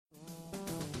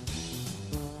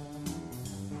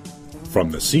From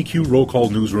the CQ Roll Call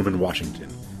Newsroom in Washington,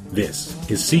 this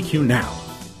is CQ Now,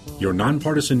 your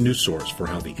nonpartisan news source for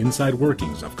how the inside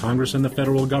workings of Congress and the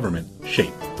federal government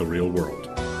shape the real world.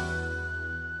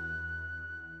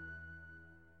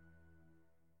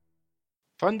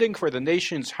 Funding for the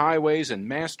nation's highways and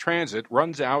mass transit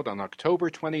runs out on October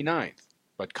 29th,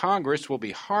 but Congress will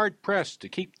be hard-pressed to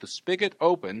keep the spigot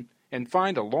open and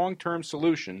find a long-term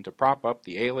solution to prop up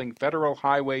the ailing Federal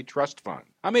Highway Trust Fund.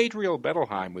 I'm Adriel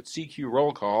Bettelheim with CQ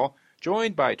Roll Call,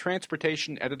 joined by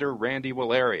Transportation Editor Randy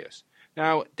Walarius.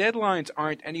 Now, deadlines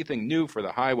aren't anything new for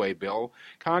the highway bill.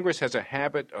 Congress has a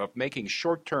habit of making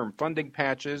short-term funding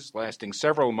patches lasting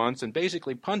several months and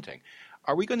basically punting.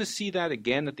 Are we going to see that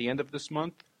again at the end of this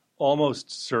month?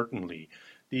 Almost certainly.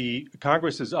 The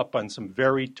Congress is up on some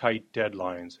very tight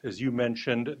deadlines. As you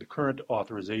mentioned, the current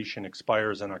authorization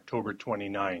expires on October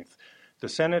 29th. The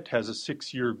Senate has a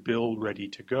 6-year bill ready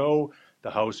to go.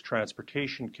 The House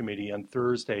Transportation Committee on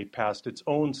Thursday passed its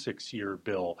own 6-year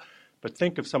bill. But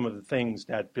think of some of the things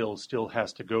that bill still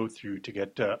has to go through to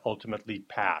get ultimately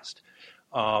passed.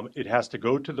 It has to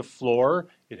go to the floor.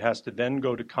 It has to then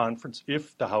go to conference.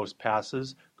 If the House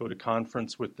passes, go to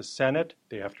conference with the Senate.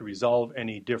 They have to resolve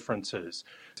any differences.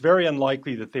 It's very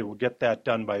unlikely that they will get that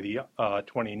done by the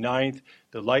 29th.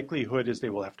 The likelihood is they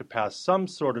will have to pass some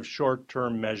sort of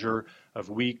short-term measure of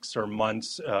weeks or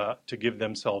months to give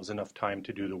themselves enough time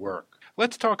to do the work.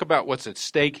 Let's talk about what's at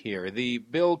stake here. The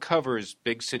bill covers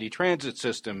big city transit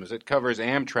systems, it covers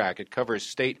Amtrak, it covers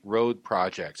state road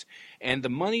projects, and the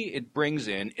money it brings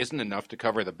in isn't enough to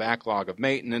cover the backlog of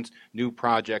maintenance, new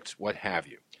projects, what have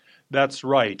you. That's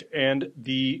right, and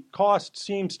the cost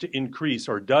seems to increase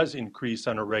or does increase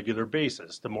on a regular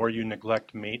basis. The more you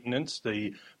neglect maintenance,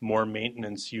 the more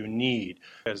maintenance you need.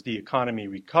 As the economy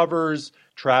recovers,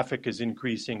 traffic is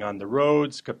increasing on the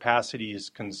roads, capacity is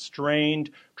constrained,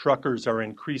 truckers are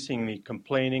increasingly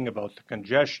complaining about the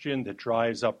congestion that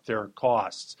drives up their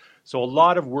costs. So a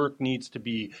lot of work needs to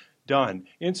be done.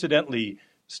 Incidentally,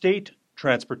 state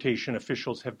transportation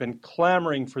officials have been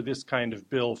clamoring for this kind of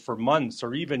bill for months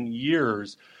or even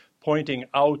years, pointing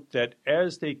out that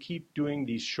as they keep doing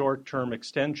these short-term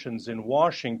extensions in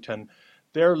Washington,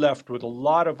 they're left with a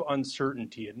lot of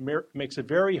uncertainty. It makes it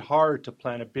very hard to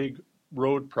plan a big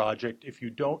road project if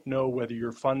you don't know whether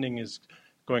your funding is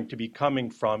going to be coming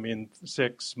from in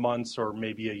 6 months or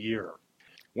maybe a year.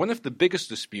 One of the biggest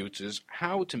disputes is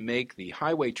how to make the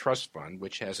Highway Trust Fund,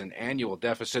 which has an annual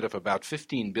deficit of about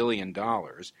 $15 billion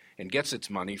and gets its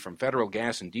money from federal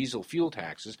gas and diesel fuel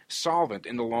taxes, solvent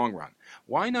in the long run.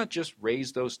 Why not just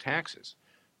raise those taxes?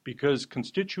 Because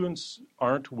constituents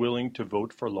aren't willing to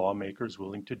vote for lawmakers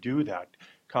willing to do that.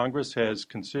 Congress has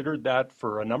considered that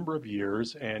for a number of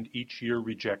years and each year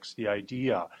rejects the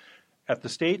idea. At the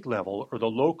state level or the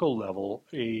local level,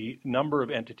 a number of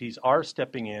entities are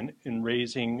stepping in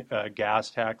raising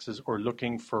gas taxes or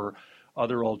looking for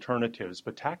other alternatives.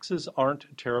 But taxes aren't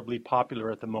terribly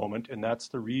popular at the moment, and that's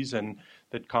the reason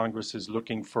that Congress is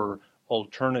looking for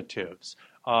alternatives.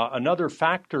 Another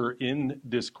factor in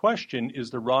this question is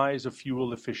the rise of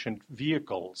fuel-efficient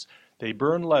vehicles. They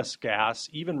burn less gas.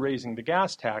 Even raising the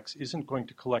gas tax isn't going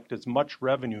to collect as much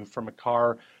revenue from a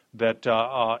car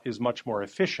that is much more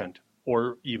efficient,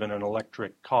 or even an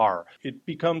electric car. It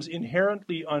becomes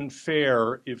inherently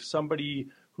unfair if somebody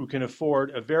who can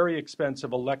afford a very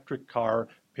expensive electric car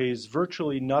pays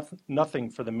virtually nothing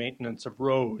for the maintenance of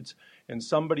roads, and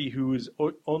somebody who is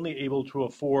only able to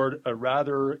afford a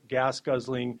rather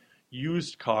gas-guzzling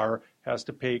used car has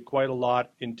to pay quite a lot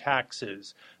in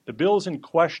taxes. The bills in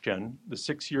question, the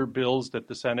 6-year bills that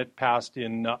the Senate passed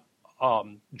in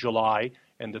July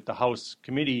and that the House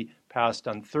committee passed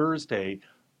on Thursday,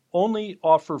 only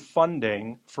offer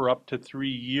funding for up to 3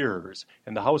 years,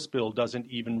 and the House bill doesn't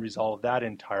even resolve that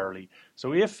entirely.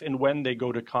 So if and when they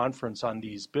go to conference on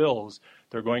these bills,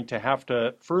 they're going to have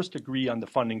to first agree on the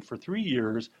funding for 3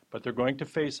 years, but they're going to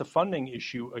face a funding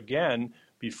issue again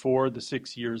before the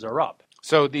 6 years are up.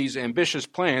 So these ambitious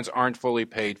plans aren't fully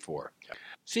paid for.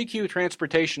 CQ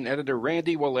Transportation Editor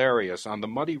Randy Walarius on the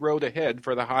muddy road ahead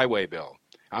for the highway bill.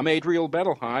 I'm Adriel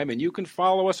Bettelheim, and you can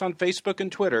follow us on Facebook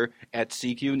and Twitter at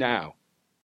CQ Now.